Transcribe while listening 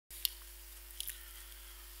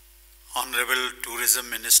Honorable tourism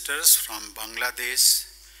ministers from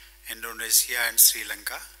Bangladesh, Indonesia and Sri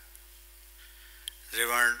Lanka,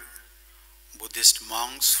 revered Buddhist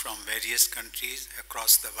monks from various countries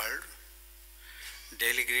across the world,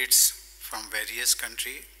 delegates from various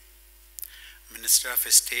countries, Minister of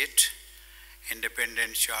State,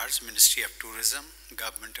 Independent Charge, Ministry of Tourism,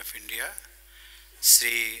 Government of India,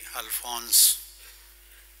 Sri Alphonse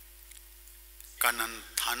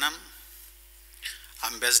Kananthanam,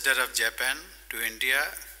 Ambassador of Japan to India,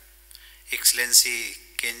 Excellency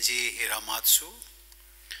Kenji Hiramatsu,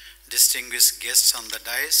 distinguished guests on the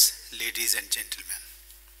dais, ladies and gentlemen.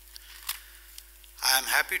 I am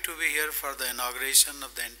happy to be here for the inauguration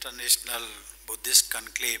of the International Buddhist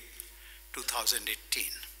Conclave 2018.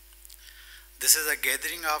 This is a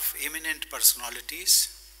gathering of eminent personalities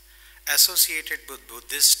associated with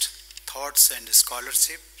Buddhist thoughts and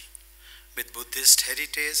scholarship, with Buddhist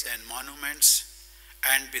heritage and monuments,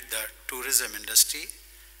 and with the tourism industry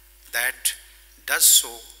that does so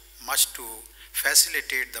much to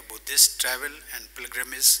facilitate the Buddhist travel and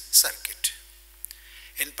pilgrimage circuit.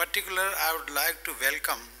 In particular, I would like to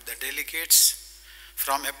welcome the delegates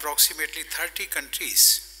from approximately 30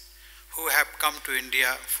 countries who have come to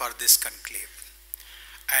India for this conclave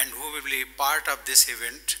and who will be part of this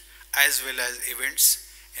event as well as events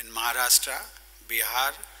in Maharashtra,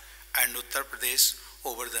 Bihar and Uttar Pradesh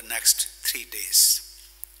over the next 3 days.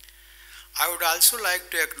 I would also like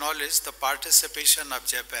to acknowledge the participation of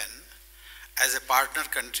Japan as a partner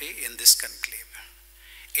country in this conclave.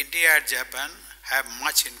 India and Japan have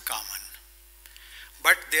much in common,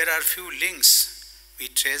 but there are few links we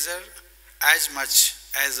treasure as much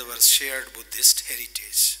as our shared Buddhist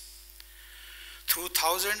heritage. Through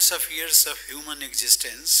thousands of years of human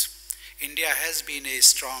existence, India has been a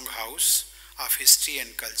strong house of history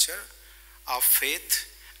and culture, of faith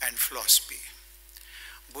and philosophy.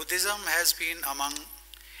 Buddhism has been among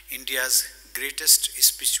India's greatest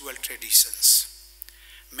spiritual traditions.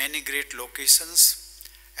 Many great locations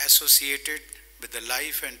associated with the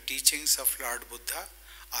life and teachings of Lord Buddha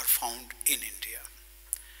are found in India.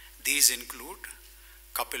 These include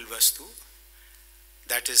Kapilvastu,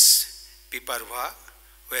 that is Piparva,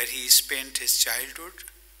 where he spent his childhood,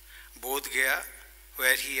 Bodh Gaya,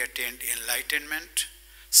 where he attained enlightenment,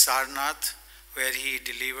 Sarnath, where he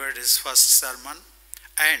delivered his first sermon,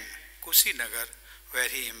 and Kushinagar, where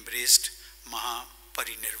he embraced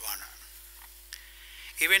Mahaparinirvana.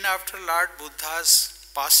 Even after Lord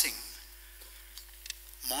Buddha's passing,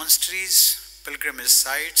 monasteries, pilgrimage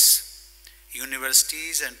sites,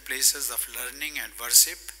 universities and places of learning and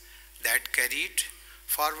worship that carried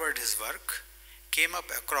forward his work came up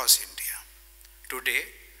across India. Today,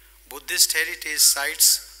 Buddhist heritage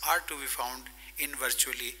sites are to be found in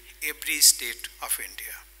virtually every state of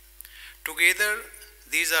India. Together,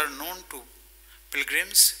 these are known to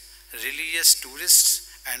pilgrims, religious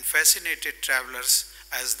tourists, and fascinated travelers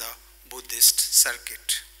as the Buddhist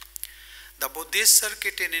circuit. The Buddhist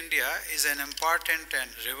circuit in India is an important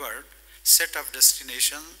and revered set of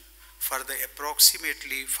destinations for the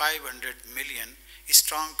approximately 500 million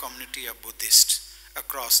strong community of Buddhists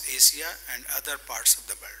across Asia and other parts of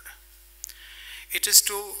the world. It is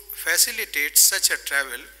to facilitate such a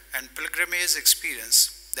travel and pilgrimage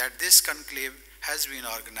experience that this conclave has been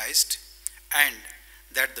organized and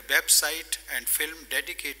that the website and film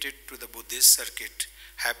dedicated to the Buddhist circuit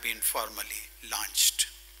have been formally launched.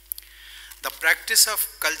 The practice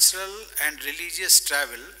of cultural and religious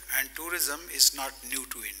travel and tourism is not new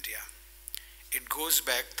to India. It goes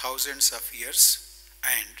back thousands of years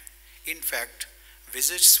and, in fact,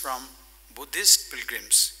 visits from Buddhist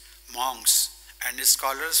pilgrims, monks, and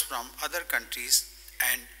scholars from other countries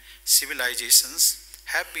and civilizations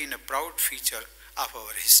have been a proud feature of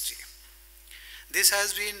our history. This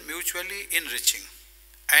has been mutually enriching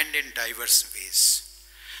and in diverse ways.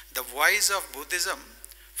 The voice of Buddhism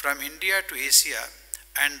from India to Asia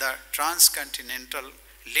and the transcontinental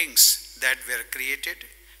links that were created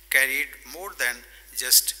carried more than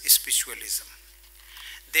just spiritualism.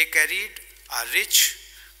 They carried a rich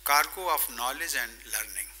cargo of knowledge and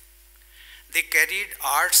learning. They carried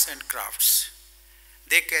arts and crafts.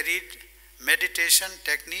 They carried meditation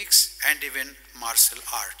techniques and even martial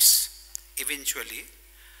arts. Eventually,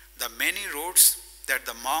 the many roads that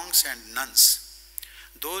the monks and nuns,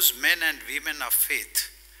 those men and women of faith,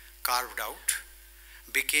 carved out,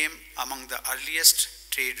 became among the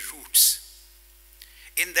earliest trade routes.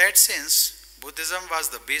 In that sense, Buddhism was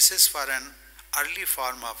the basis for an early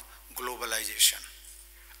form of globalization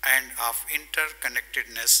and of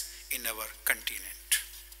interconnectedness in our continent.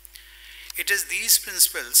 It is these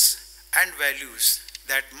principles and values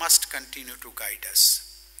that must continue to guide us.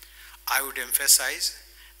 I would emphasize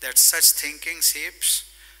that such thinking shapes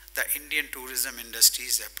the Indian tourism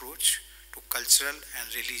industry's approach to cultural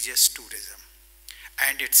and religious tourism,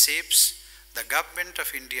 and it shapes the Government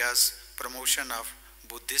of India's promotion of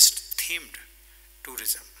Buddhist-themed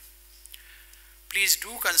tourism. Please do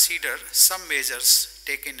consider some measures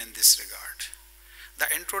taken in this regard.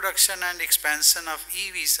 The introduction and expansion of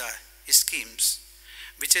e-visa schemes,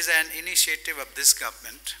 which is an initiative of this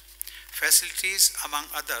government, facilitates, among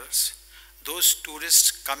others, those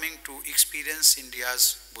tourists coming to experience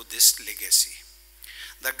India's Buddhist legacy.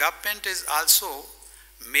 The government is also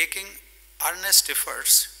making earnest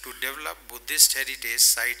efforts to develop Buddhist heritage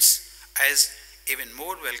sites as even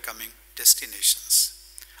more welcoming destinations.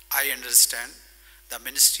 I understand the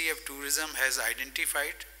Ministry of Tourism has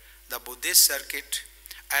identified the Buddhist circuit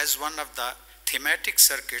as one of the thematic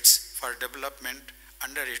circuits for development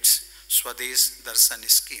under its Swadesh Darshan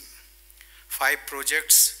scheme. 5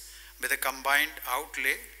 projects with a combined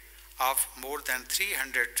outlay of more than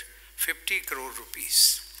 350 crore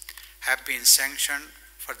rupees have been sanctioned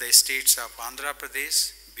for the states of Andhra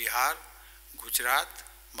Pradesh, Bihar, Gujarat,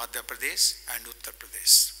 Madhya Pradesh and Uttar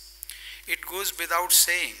Pradesh. It goes without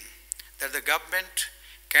saying that the government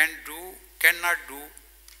cannot do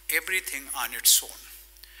everything on its own.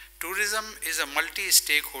 Tourism is a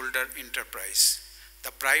multi-stakeholder enterprise.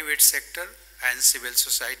 The private sector and civil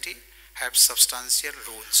society have substantial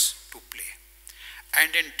roles to play.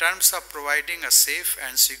 And in terms of providing a safe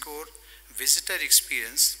and secure visitor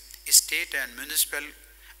experience, state and municipal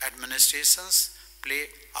administrations play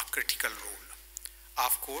a critical role.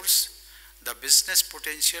 Of course, the business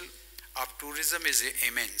potential of tourism is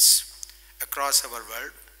immense. Across our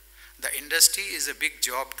world, the industry is a big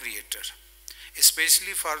job creator,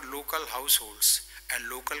 especially for local households and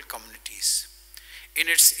local communities. In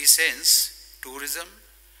its essence, tourism,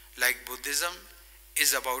 like Buddhism,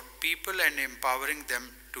 is about people and empowering them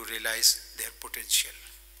to realize their potential.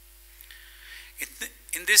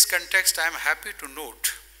 In this context, I am happy to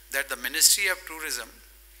note that the Ministry of Tourism,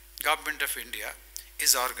 Government of India,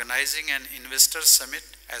 is organizing an investor summit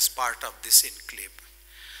as part of this conclave.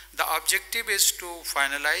 The objective is to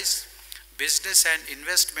finalize business and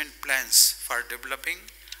investment plans for developing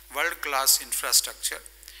world-class infrastructure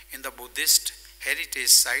in the Buddhist heritage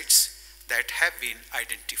sites that have been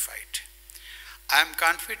identified. I am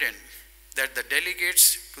confident that the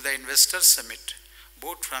delegates to the Investor Summit,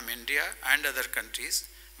 both from India and other countries,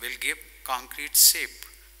 will give concrete shape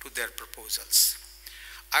to their proposals.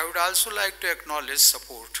 I would also like to acknowledge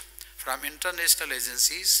support from international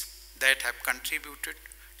agencies that have contributed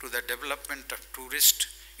to the development of tourist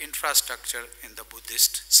infrastructure in the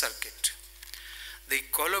Buddhist circuit. The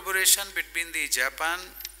collaboration between the Japan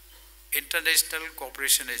International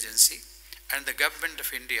Cooperation Agency and the Government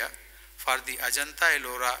of India for the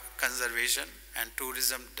Ajanta-Ellora Conservation and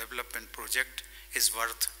Tourism Development Project is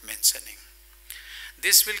worth mentioning.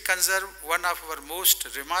 This will conserve one of our most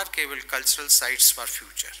remarkable cultural sites for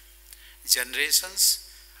future generations,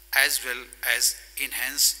 as well as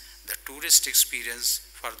enhance the tourist experience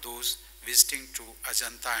for those visiting to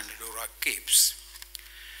Ajanta and Ellora caves.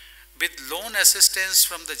 With loan assistance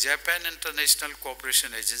from the Japan International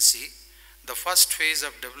Cooperation Agency, the first phase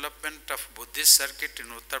of development of Buddhist circuit in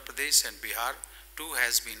Uttar Pradesh and Bihar too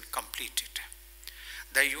has been completed.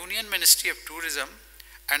 The Union Ministry of Tourism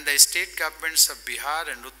and the state governments of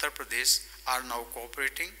Bihar and Uttar Pradesh are now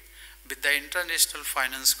cooperating with the International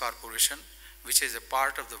Finance Corporation, which is a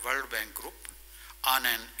part of the World Bank Group, on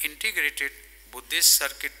an integrated Buddhist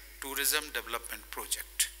circuit tourism development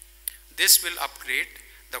project. This will upgrade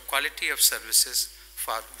the quality of services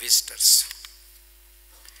for visitors.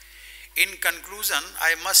 In conclusion,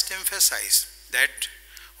 I must emphasize that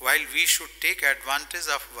while we should take advantage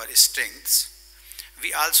of our strengths,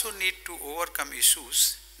 we also need to overcome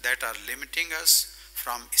issues that are limiting us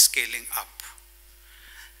from scaling up.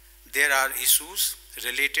 There are issues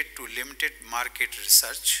related to limited market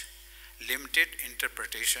research, limited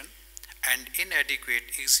interpretation, and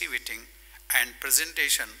inadequate exhibiting and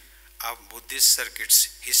presentation of Buddhist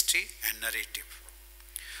circuit's history and narrative.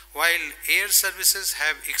 While air services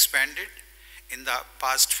have expanded in the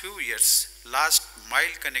past few years, last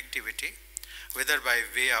mile connectivity, whether by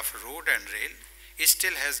way of road and rail,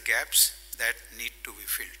 still has gaps that need to be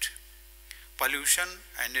filled. Pollution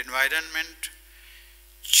and environmental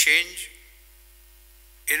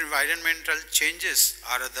changes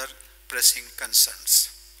are other pressing concerns.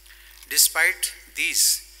 Despite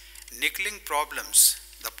these niggling problems,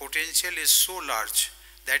 the potential is so large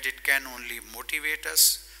that it can only motivate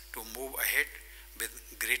us to move ahead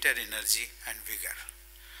with greater energy and vigor.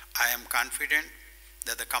 I am confident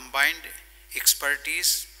that the combined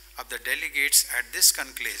expertise of the delegates at this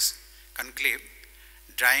conclave,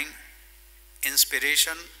 drawing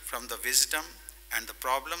inspiration from the wisdom and the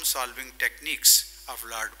problem-solving techniques of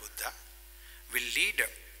Lord Buddha, will lead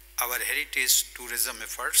our heritage tourism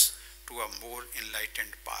efforts to a more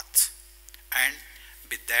enlightened path. And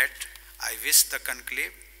with that, I wish the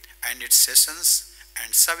conclave and its sessions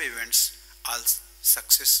and sub-events all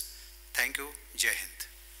success. Thank you. Jai Hind.